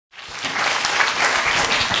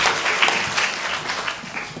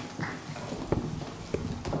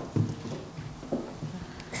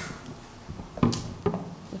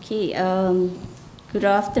Okay, good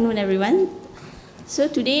afternoon, everyone. So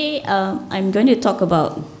today I'm going to talk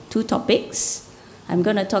about two topics. I'm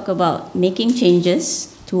going to talk about making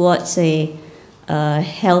changes towards a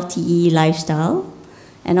healthy lifestyle,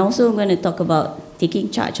 and also I'm going to talk about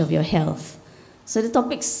taking charge of your health. So the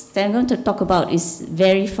topics that I'm going to talk about is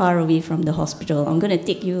very far away from the hospital. I'm going to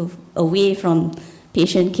take you away from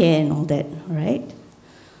patient care and all that, right?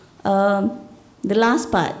 The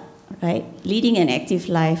last part, right, leading an active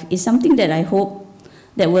life, is something that I hope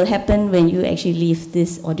that will happen when you actually leave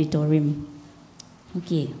this auditorium.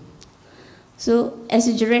 Okay. So as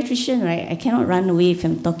a geriatrician, right, I cannot run away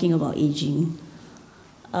from talking about aging.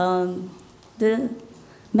 The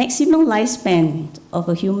maximum lifespan of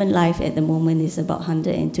a human life at the moment is about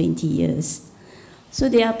 120 years. So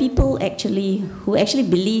there are people who actually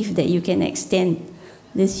believe that you can extend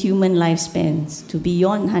this human lifespans to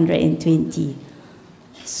beyond 120.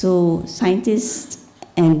 So scientists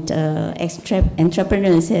and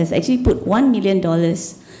entrepreneurs have actually put $1 million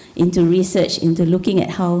into research, into looking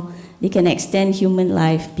at how they can extend human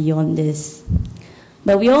life beyond this.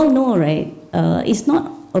 But we all know, right, it's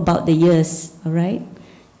not about the years, all right?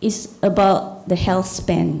 It's about the health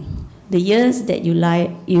span, the years that you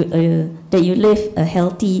live a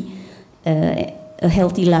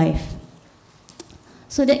healthy life.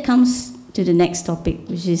 So that comes to the next topic,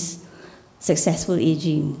 which is successful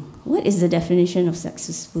aging. What is the definition of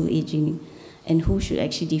successful aging, and who should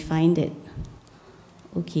actually define it?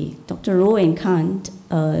 Okay, Dr. Rowe and Kant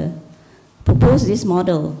proposed this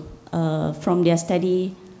model from their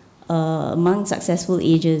study among successful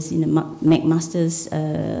agers in the McMaster's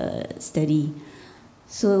study.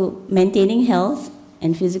 So maintaining health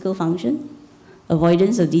and physical function,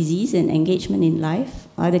 avoidance of disease and engagement in life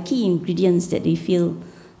are the key ingredients that they feel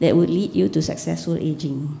that would lead you to successful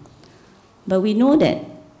aging. But we know that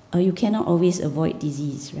you cannot always avoid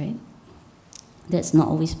disease, right? That's not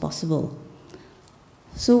always possible.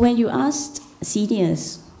 So when you asked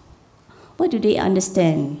seniors, what do they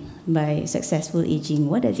understand by successful aging?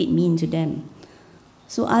 What does it mean to them?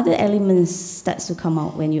 So other elements starts to come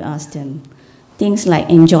out when you ask them. Things like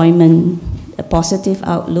enjoyment, a positive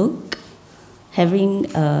outlook, having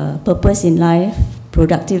a purpose in life,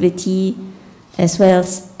 productivity, as well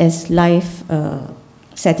as life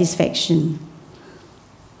satisfaction.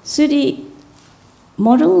 So the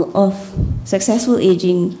model of successful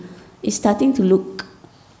aging is starting to look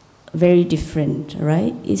very different,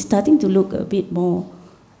 right? It's starting to look a bit more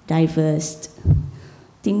diverse.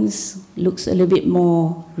 Things looks a little bit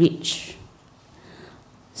more rich.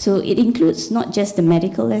 So it includes not just the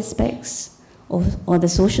medical aspects or the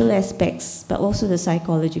social aspects, but also the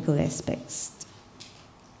psychological aspects.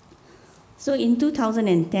 So in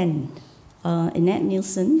 2010, Annette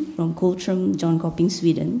Nielsen from Cultrum John Coping,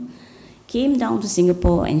 Sweden, came down to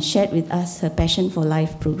Singapore and shared with us her Passion for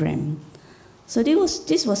Life program. So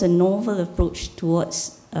this was a novel approach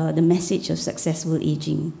towards the message of successful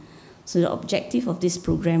aging. So the objective of this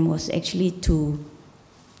program was actually to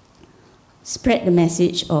spread the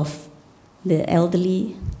message of the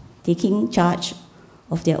elderly taking charge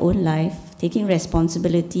of their own life, taking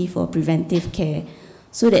responsibility for preventive care,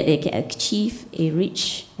 so that they can achieve a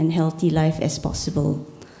rich and healthy life as possible.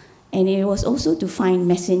 And it was also to find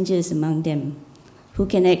messengers among them who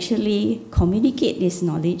can actually communicate this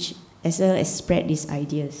knowledge as well as spread these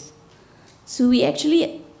ideas. So we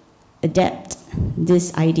actually adapt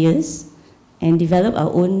these ideas and develop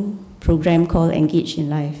our own program called Engage in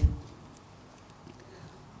Life.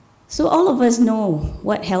 So all of us know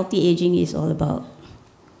what healthy aging is all about.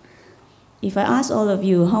 If I ask all of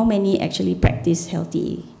you, how many actually practice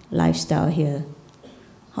healthy lifestyle here?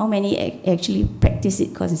 How many actually practice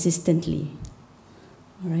it consistently?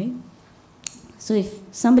 All right? So if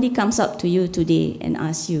somebody comes up to you today and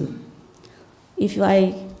asks you, if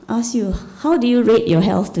I ask you, how do you rate your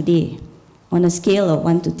health today on a scale of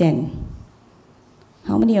 1 to 10?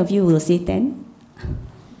 How many of you will say 10?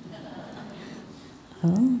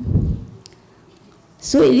 Oh.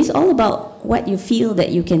 So it is all about what you feel that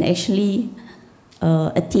you can actually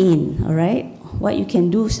attain, all right? What you can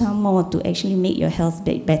do some more to actually make your health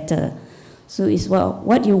better. So it's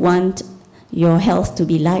what you want your health to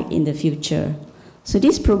be like in the future. So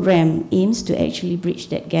this program aims to actually bridge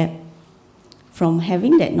that gap from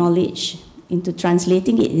having that knowledge into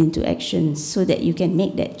translating it into actions so that you can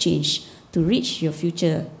make that change to reach your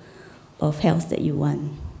future of health that you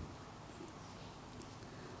want.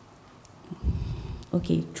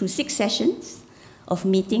 Okay, through 6 sessions of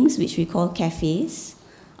meetings, which we call cafes,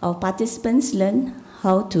 our participants learn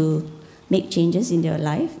how to make changes in their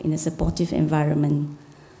life in a supportive environment.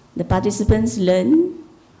 The participants learn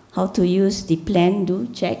how to use the plan, do,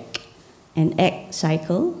 check, and act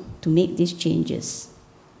cycle to make these changes.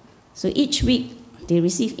 So each week, they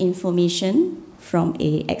receive information from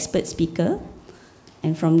an expert speaker,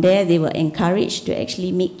 and from there, they were encouraged to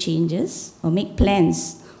actually make changes or make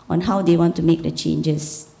plans on how they want to make the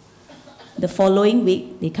changes. The following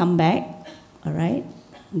week, they come back, all right?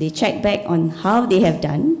 They check back on how they have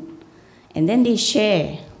done, and then they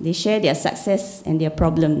share their success and their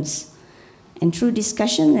problems. And through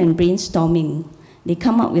discussion and brainstorming, they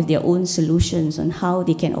come up with their own solutions on how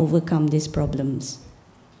they can overcome these problems.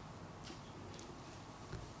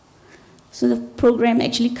 So the program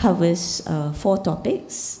actually covers 4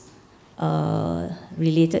 topics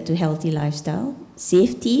related to healthy lifestyle: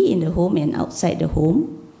 safety in the home and outside the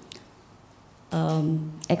home,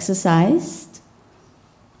 exercise,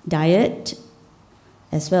 diet,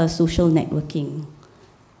 as well as social networking.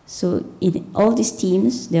 So in all these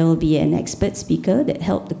teams, there will be an expert speaker that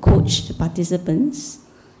help to coach the participants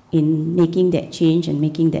in making that change and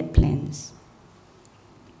making that plans.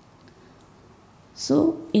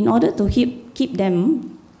 So in order to keep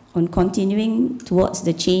them on continuing towards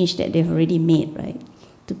the change that they've already made, right,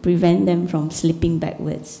 to prevent them from slipping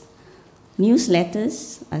backwards,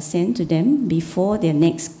 newsletters are sent to them before their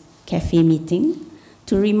next cafe meeting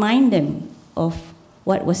to remind them of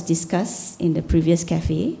what was discussed in the previous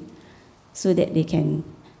cafe so that they can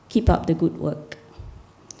keep up the good work.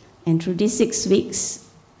 And through these 6 weeks,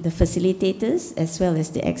 the facilitators as well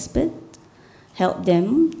as the expert help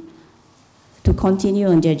them to continue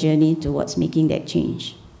on their journey towards making that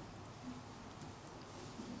change.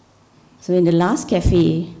 So in the last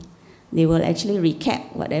cafe, they will actually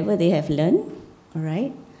recap whatever they have learned, all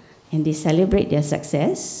right? And they celebrate their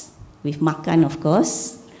success with makan, of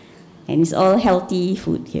course. And it's all healthy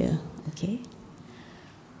food here, okay?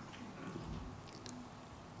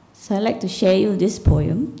 So I'd like to share you this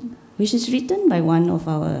poem, which is written by one of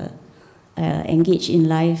our Engage in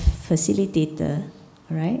Life facilitator,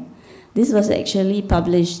 all right? This was actually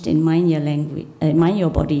published in Mind Your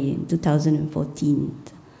Body in 2014.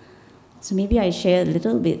 So maybe I share a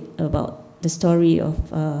little bit about the story of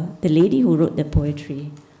the lady who wrote the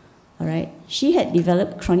poetry, all right? She had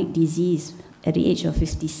developed chronic disease at the age of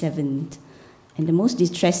 57. And the most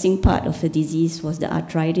distressing part of her disease was the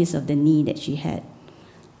arthritis of the knee that she had.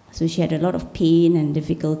 So she had a lot of pain and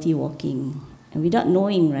difficulty walking. And without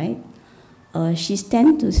knowing, right, she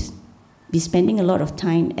tended to be spending a lot of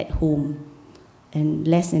time at home and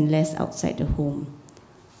less outside the home.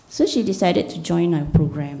 So she decided to join our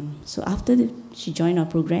program. So after she joined our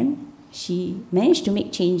program, she managed to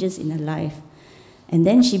make changes in her life. And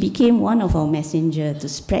then she became one of our messengers to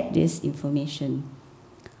spread this information.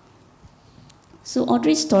 So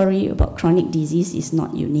Audrey's story about chronic disease is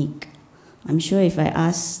not unique. I'm sure if I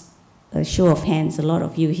ask a show of hands, a lot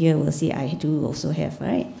of you here will say, I do also have,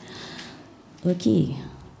 right? Okay.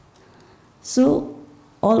 So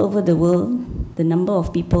all over the world, the number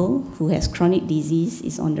of people who has chronic disease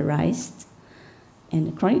is on the rise.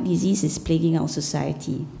 And chronic disease is plaguing our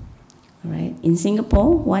society. All right? In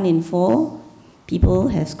Singapore, 1 in 4 people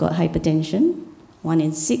has got hypertension, 1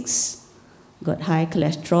 in 6 got high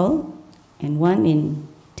cholesterol, and 1 in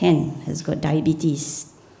 10 has got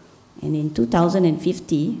diabetes. And in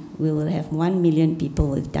 2050, we will have 1 million people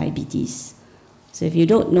with diabetes. So if you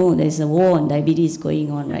don't know, there's a war on diabetes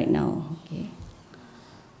going on right now. Okay.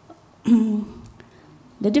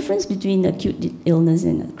 The difference between acute illness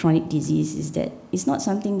and chronic disease is that it's not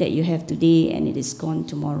something that you have today and it is gone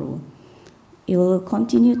tomorrow. It will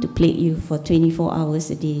continue to plague you for 24 hours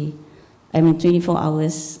a day. 24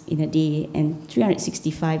 hours in a day and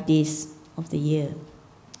 365 days of the year.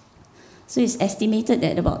 So it's estimated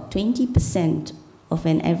that about 20% of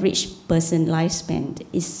an average person lifespan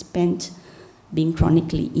is spent being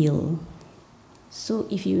chronically ill. So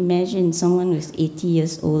if you imagine someone with 80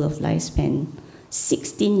 years old of lifespan,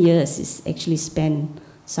 16 years is actually spent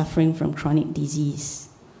suffering from chronic disease.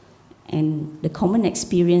 And the common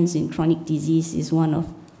experience in chronic disease is one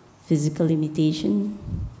of physical limitation,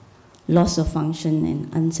 loss of function,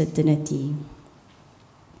 and uncertainty.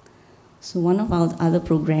 So one of our other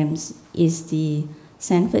programs is the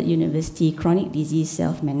Stanford University Chronic Disease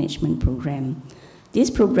Self-Management Program. This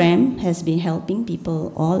program has been helping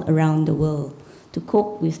people all around the world to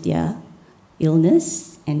cope with their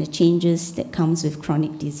illness and the changes that comes with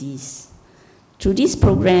chronic disease. Through this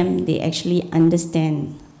program, they actually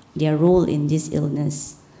understand their role in this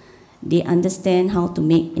illness. They understand how to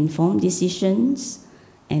make informed decisions,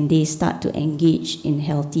 and they start to engage in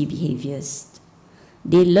healthy behaviors.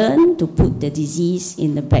 They learn to put the disease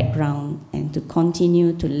in the background and to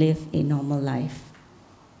continue to live a normal life.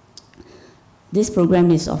 This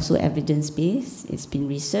program is also evidence-based. It's been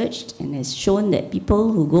researched and has shown that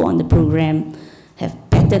people who go on the program have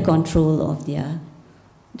better control of their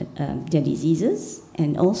diseases,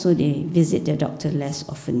 and also they visit their doctor less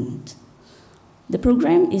often. The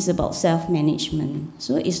program is about self-management,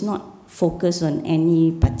 so it's not focused on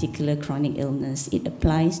any particular chronic illness. It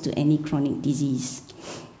applies to any chronic disease.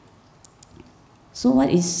 So what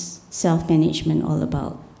is self-management all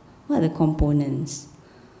about? What are the components?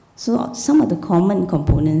 So some of the common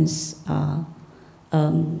components are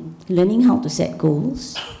learning how to set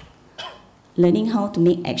goals, learning how to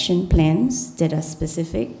make action plans that are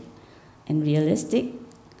specific and realistic,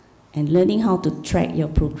 and learning how to track your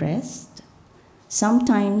progress.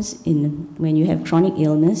 Sometimes when you have chronic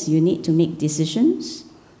illness, you need to make decisions.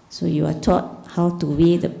 So you are taught how to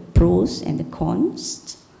weigh the pros and the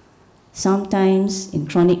cons. Sometimes in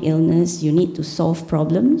chronic illness, you need to solve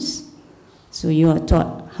problems. So you are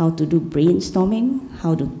taught how to do brainstorming,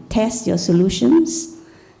 how to test your solutions,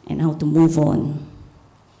 and how to move on.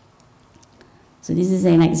 So this is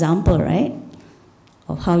an example, right,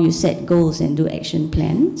 of how you set goals and do action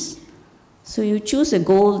plans. So you choose a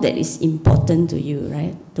goal that is important to you,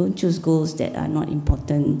 right? Don't choose goals that are not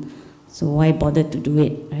important. So why bother to do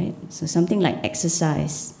it, right? So something like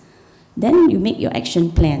exercise. Then you make your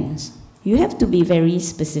action plans. You have to be very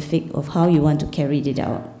specific of how you want to carry it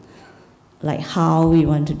out. Like how you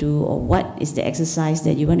want to do, or what is the exercise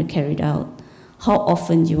that you want to carry it out. How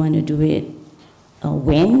often do you want to do it?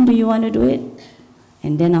 When do you want to do it?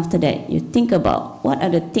 And then after that, you think about what are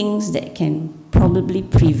the things that can probably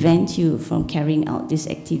prevent you from carrying out this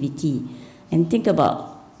activity. And think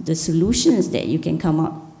about the solutions that you can come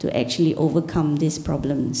up to actually overcome these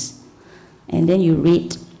problems. And then you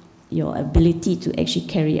rate your ability to actually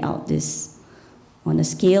carry out this on a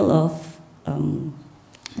scale of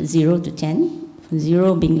 0 to 10.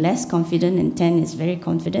 0 being less confident and 10 is very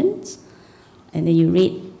confident. And then you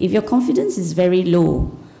rate, if your confidence is very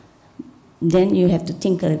low, then you have to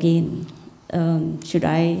think again. Should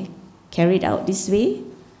I carry it out this way?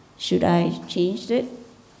 Should I change it?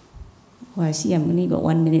 Oh, I see I've only got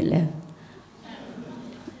 1 minute left.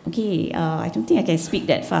 Okay, I don't think I can speak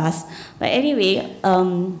that fast. But anyway,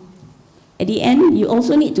 at the end, you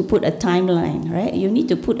also need to put a timeline, right? You need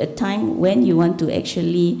to put a time when you want to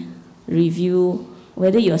actually review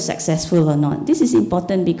whether you're successful or not. This is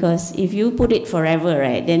important because if you put it forever,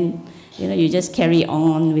 right, then you just carry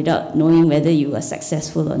on without knowing whether you are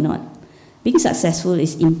successful or not. Being successful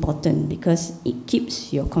is important because it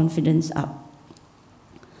keeps your confidence up.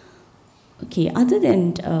 Okay, other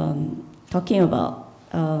than talking about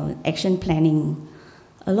action planning,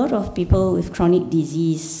 a lot of people with chronic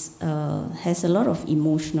disease has a lot of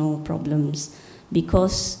emotional problems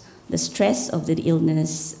because the stress of the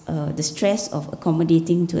illness, the stress of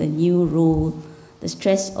accommodating to a new role, the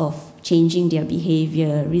stress of changing their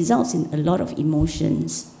behavior results in a lot of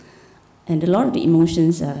emotions. And a lot of the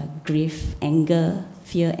emotions are grief, anger,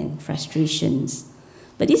 fear, and frustrations.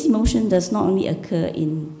 But this emotion does not only occur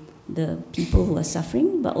in the people who are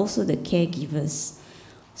suffering, but also the caregivers.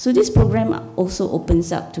 So this program also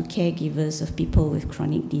opens up to caregivers of people with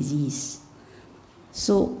chronic disease.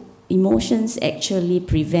 So emotions actually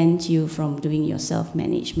prevent you from doing your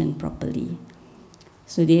self-management properly.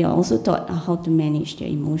 So they are also taught how to manage their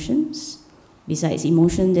emotions. Besides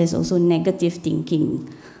emotion, there's also negative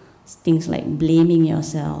thinking. Things like blaming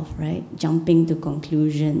yourself, right? Jumping to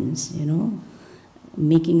conclusions,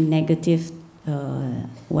 making negative,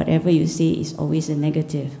 whatever you say is always a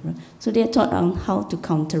negative. Right? So they're taught on how to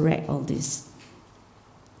counteract all this.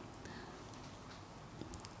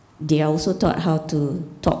 They are also taught how to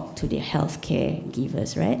talk to their healthcare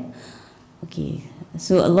givers, right? Okay,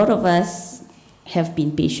 so a lot of us have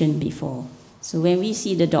been patient before. So when we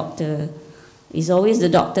see the doctor, it's always the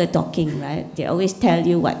doctor talking, right? They always tell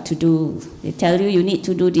you what to do. They tell you, you need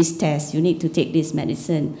to do this test, you need to take this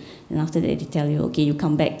medicine. And after that, they tell you, okay, you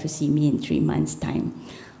come back to see me in 3 months' time.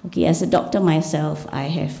 Okay, as a doctor myself, I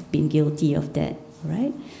have been guilty of that,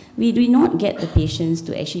 right? We do not get the patients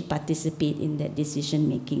to actually participate in that decision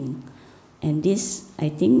making. And this, I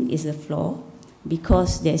think, is a flaw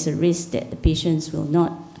because there's a risk that the patients will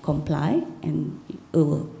not comply and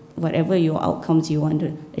whatever your outcomes you want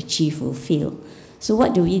to achieve will fail. So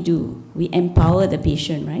what do? We empower the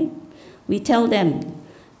patient, right? We tell them,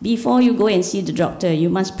 before you go and see the doctor, you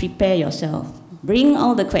must prepare yourself. Bring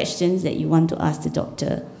all the questions that you want to ask the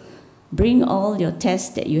doctor. Bring all your tests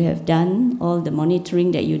that you have done, all the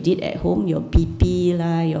monitoring that you did at home, your BP,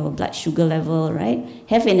 your blood sugar level, right?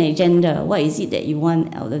 Have an agenda. What is it that you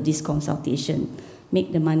want out of this consultation?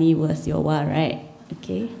 Make the money worth your while, right?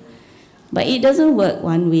 Okay. But it doesn't work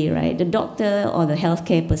one way, right? The doctor or the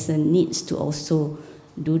healthcare person needs to also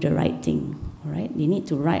do the right thing, all right? They need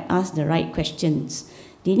to ask the right questions.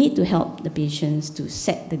 They need to help the patients to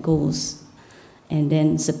set the goals and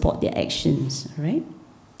then support their actions, all right?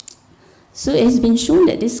 So it has been shown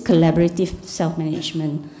that this collaborative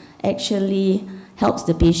self-management actually helps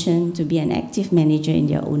the patient to be an active manager in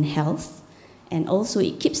their own health, and also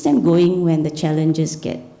it keeps them going when the challenges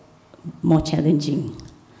get more challenging.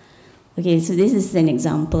 Okay, so this is an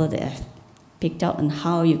example that I've picked out on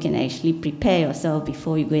how you can actually prepare yourself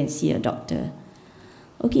before you go and see a doctor.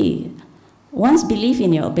 Okay, one's belief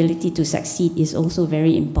in your ability to succeed is also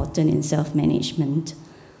very important in self-management.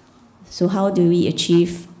 So how do we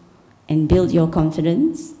achieve and build your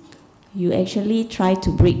confidence? You actually try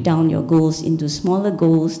to break down your goals into smaller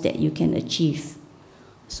goals that you can achieve.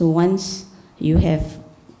 So once you have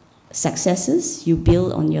successes, you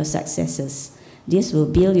build on your successes. This will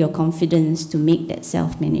build your confidence to make that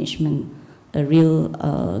self-management a real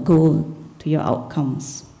goal to your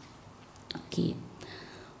outcomes. Okay.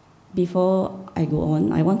 Before I go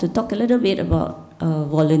on, I want to talk a little bit about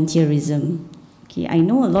volunteerism. Okay, I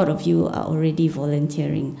know a lot of you are already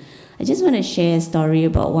volunteering. I just want to share a story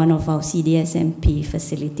about one of our CDSMP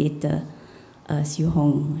facilitator, Siu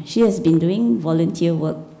Hong. She has been doing volunteer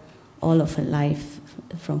work all of her life,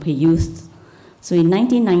 from her youth. So in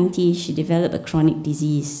 1990, she developed a chronic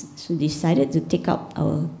disease. So decided to take up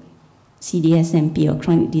our CDSMP, or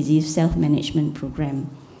chronic disease self-management program.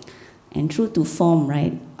 And true to form,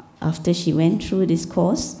 right, after she went through this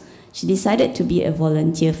course, she decided to be a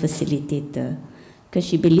volunteer facilitator because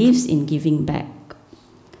she believes in giving back.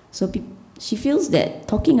 So she feels that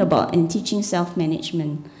talking about and teaching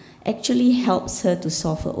self-management actually helps her to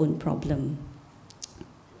solve her own problem.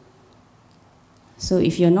 So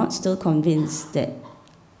if you're not still convinced that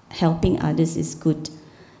helping others is good,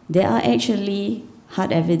 there are actually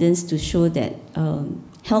hard evidence to show that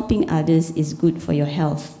helping others is good for your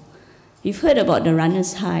health. You've heard about the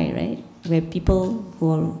runner's high, right? Where people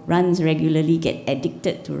who run regularly get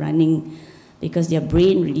addicted to running because their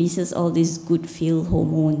brain releases all these good feel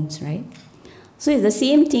hormones, right? So the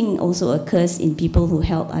same thing also occurs in people who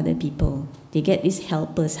help other people. They get this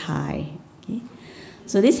helper's high. Okay?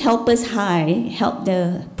 So this helper's high help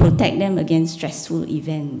protect them against stressful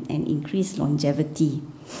events and increase longevity.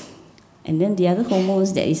 And then the other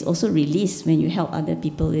hormones that is also released when you help other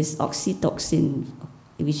people is oxytocin,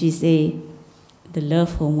 which is the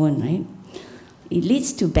love hormone, right? It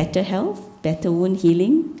leads to better health, better wound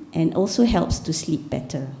healing, and also helps to sleep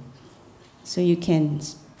better. So you can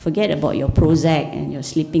forget about your Prozac and your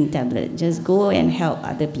sleeping tablet. Just go and help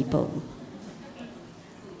other people.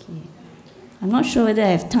 Okay. I'm not sure whether I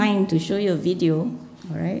have time to show you a video,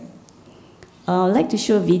 all right? I'd like to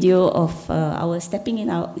show a video of our Stepping It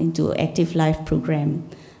Out into Active Life program.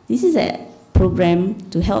 This is a program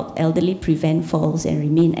to help elderly prevent falls and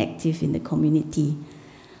remain active in the community.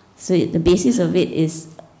 So the basis of it is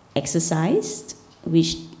exercise,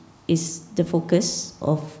 which is the focus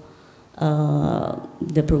of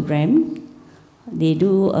the program. They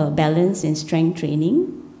do balance and strength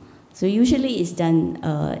training. So usually it's done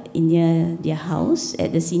in their house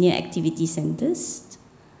at the senior activity centers.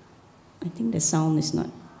 I think the sound is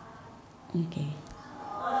not okay.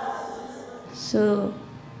 So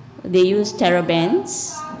they use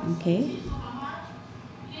TerraBands, okay.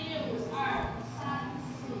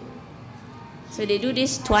 So they do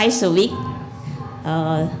this twice a week,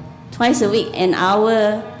 an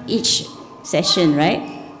hour each session,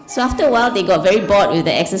 right? So after a while, they got very bored with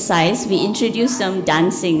the exercise. We introduced some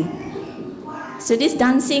dancing. So this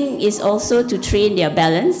dancing is also to train their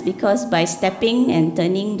balance, because by stepping and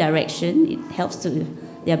turning direction, it helps to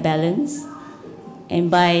their balance. And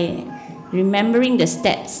by remembering the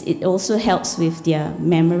steps, it also helps with their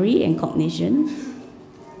memory and cognition.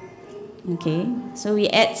 Okay, so we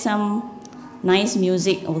add some nice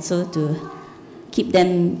music also to keep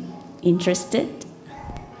them interested.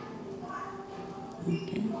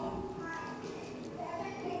 Okay.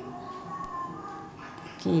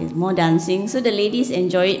 Okay, more dancing. So the ladies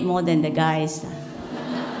enjoy it more than the guys.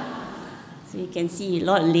 So you can see a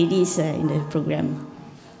lot of ladies in the program.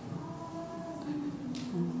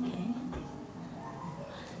 Okay.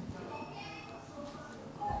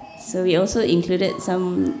 So we also included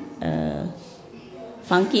some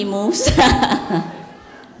funky moves.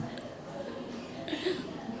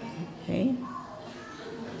 Okay.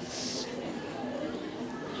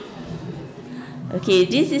 Okay,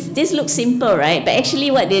 this looks simple, right? But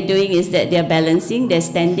actually what they're doing is that they're balancing, they're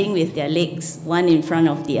standing with their legs one in front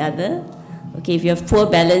of the other. Okay, if you have poor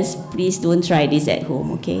balance, please don't try this at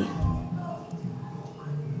home, okay?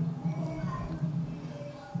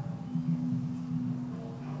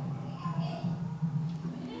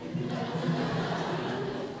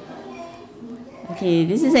 Okay,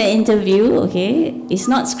 this is an interview, okay? It's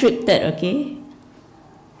not scripted, okay?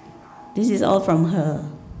 This is all from her.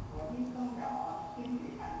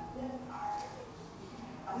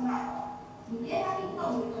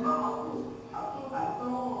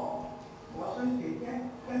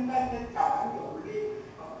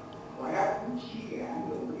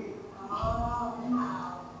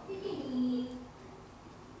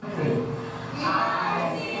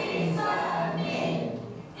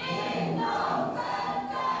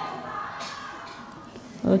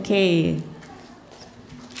 Okay,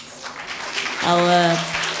 our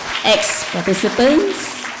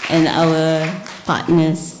ex-participants and our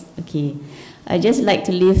partners. Okay, I just like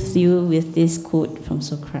to leave you with this quote from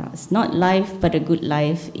Socrates: "Not life, but a good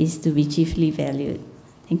life is to be chiefly valued."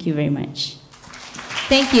 Thank you very much.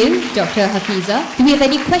 Thank you, Dr. Hafizah. Do we have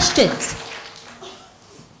any questions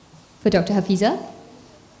for Dr. Hafizah?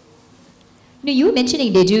 No, you were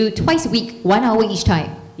mentioning they do twice a week, 1 hour each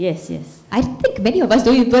time. Yes, yes. I think many of us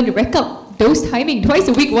don't even rack up those timing. Twice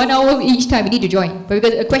a week, 1 hour each time. We need to join. But we've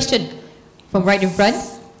got a question from right in front.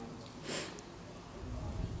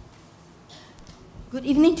 Good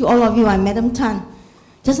evening to all of you. I'm Madam Tan.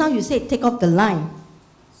 Just now you said take off the line.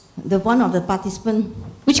 The one of the participants.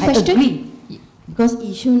 Which question? I agree. Because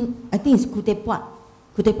Yishun, I think it's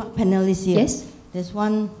Kutepat panelist here. Yes. There's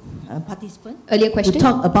one participant. Earlier question. Who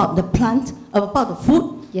talk about the plant, about the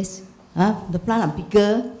food. Yes. The plant are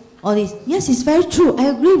bigger, all this. Yes, it's very true.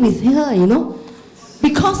 I agree with her, you know.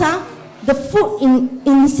 Because the food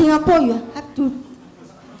in Singapore, you have to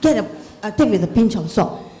get take with a pinch of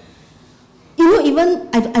salt. You know, even,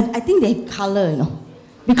 I think they color, you know.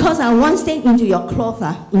 Because once they into your clothes,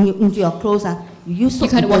 into your clothes, you use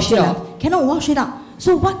soap. You can't wash it off. Cannot wash it out.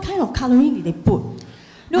 So what kind of coloring did they put?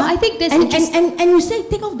 No, I think this and you say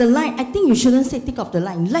take off the line. I think you shouldn't say take off the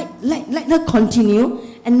line. Let her continue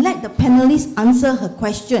and let the panelists answer her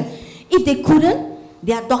question. If they couldn't,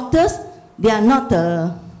 they are doctors. They are not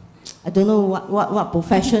I don't know what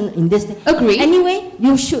profession in this thing. Agree. Anyway,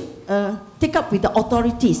 you should take up with the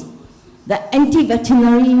authorities, the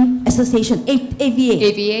Anti-Veterinary Association, AVA.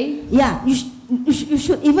 AVA. Yeah, you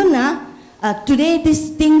should even today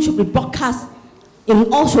this thing should be broadcast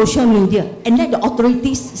in all social media and let the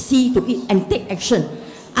authorities see to it and take action.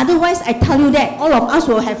 Otherwise, I tell you that all of us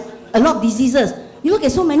will have a lot of diseases. You look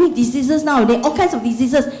at so many diseases nowadays, all kinds of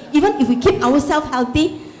diseases. Even if we keep ourselves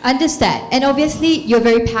healthy. Understand. And obviously, you're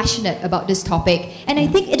very passionate about this topic. And I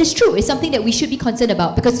think it is true. It's something that we should be concerned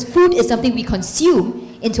about because food is something we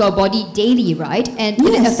consume into our body daily, right? And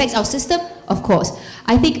if it affects our system, of course.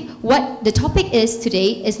 I think what the topic is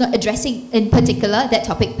today is not addressing in particular that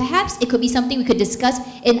topic. Perhaps it could be something we could discuss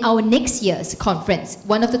in our next year's conference.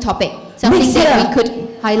 One of the topic. Something that we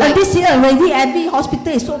could highlight. This year already, every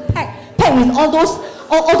hospital is so packed with all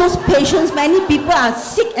those patients. Many people are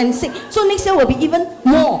sick and sick. So next year will be even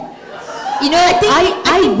more. You know,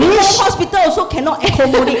 I wish hospital also cannot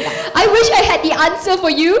accommodate. I wish I had the answer for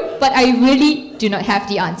you, but I really do not have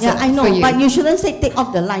the answer. Yeah, I know, for you. but you shouldn't say take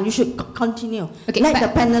off the line. You should continue. Okay, let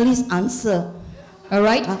the panelists answer. All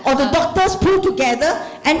right. Or the doctors pull together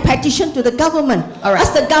and petition to the government. All right.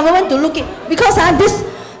 Ask the government to look at because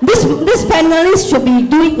this panelist should be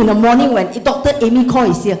doing in the morning when Dr. Amy Koi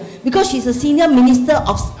is here because she's a senior minister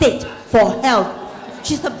of state for health.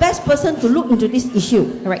 She's the best person to look into this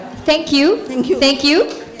issue. All right. Thank you. Thank you. Thank you.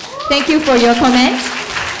 Thank you for your comments.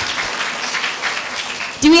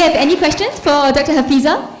 Do we have any questions for Dr.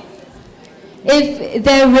 Hafizah? If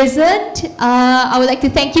there isn't, I would like to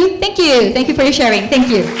thank you. Thank you. Thank you for your sharing. Thank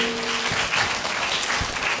you.